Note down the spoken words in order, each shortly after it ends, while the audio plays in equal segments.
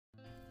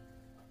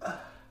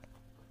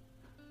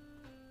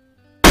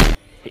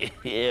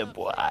Yeah,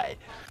 boy.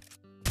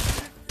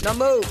 Now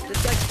move.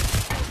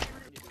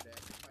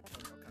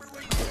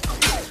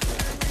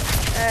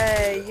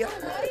 Hey, yo.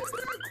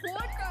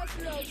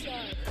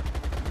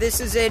 This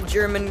is it,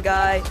 German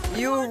guy.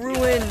 You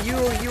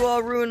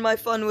all ruined my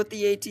fun with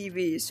the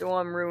ATV, so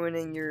I'm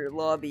ruining your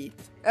lobby.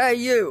 Hey,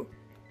 you.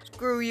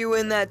 Screw you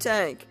in that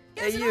tank.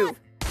 Hey, you.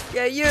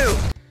 Yeah, you.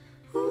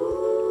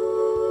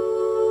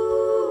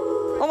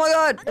 Oh my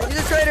god, he's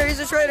a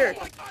traitor,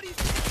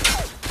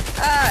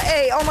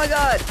 hey, oh my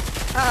god.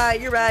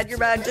 You're bad,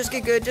 just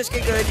get good,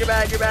 you're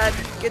bad.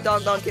 Get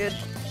dog, kid.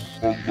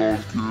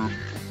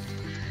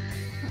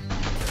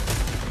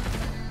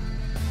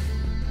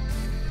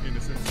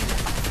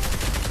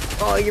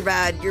 Oh, you're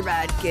bad,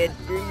 kid.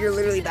 You're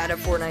literally bad at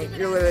Fortnite.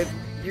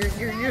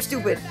 You're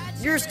stupid.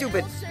 You're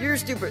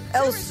stupid.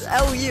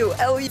 L-U,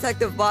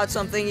 detective bought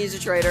something, he's a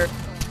traitor.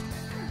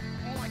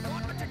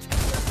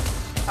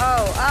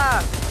 Oh,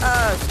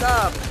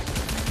 stop.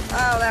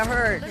 Oh, that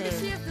hurt. Let me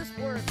see if this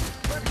works.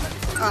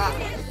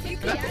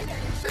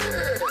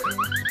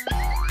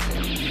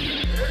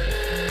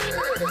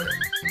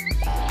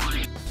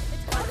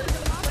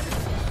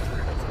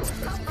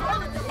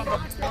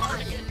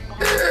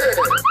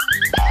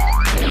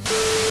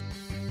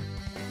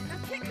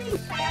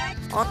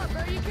 Bro,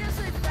 you can't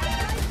say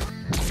fag.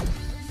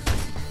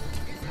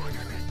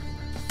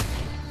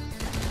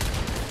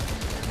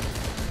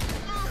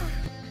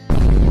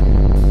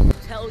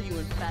 Tell you,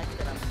 in fact,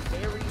 that I'm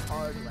very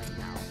hard right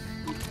now.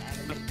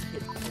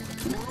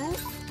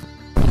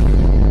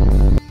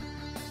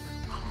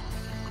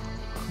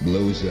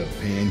 Blows up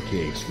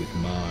pancakes with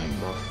mine.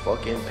 My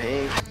fucking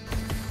pain.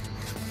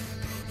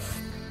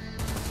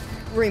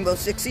 Rainbow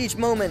Six each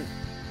moment.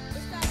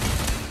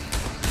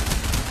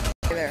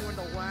 There.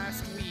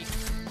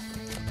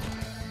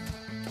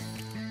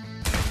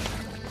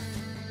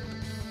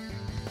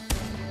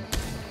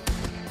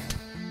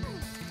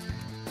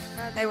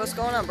 Hey, what's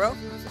going on, bro?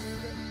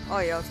 Oh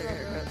yeah, I'll take a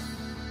haircut.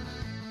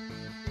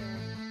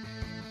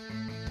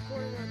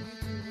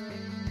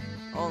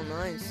 Oh,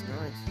 nice.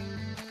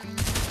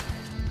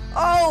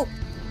 Oh!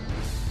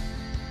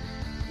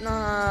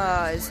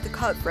 Nah, is the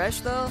cut fresh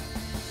though?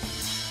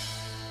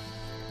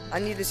 I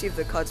need to see if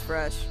the cut's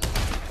fresh.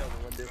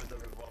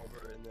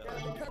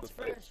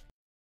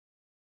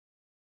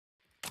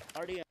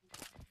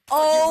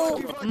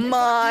 Oh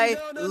my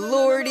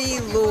lordy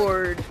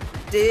lord.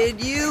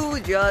 Did you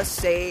just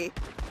say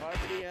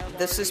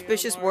the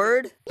suspicious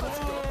word?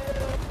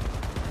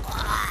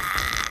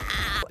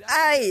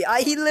 Hey,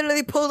 he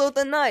literally pulled out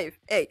the knife.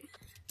 Hey,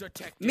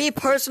 me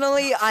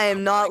personally, I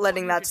am not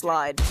letting that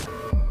slide.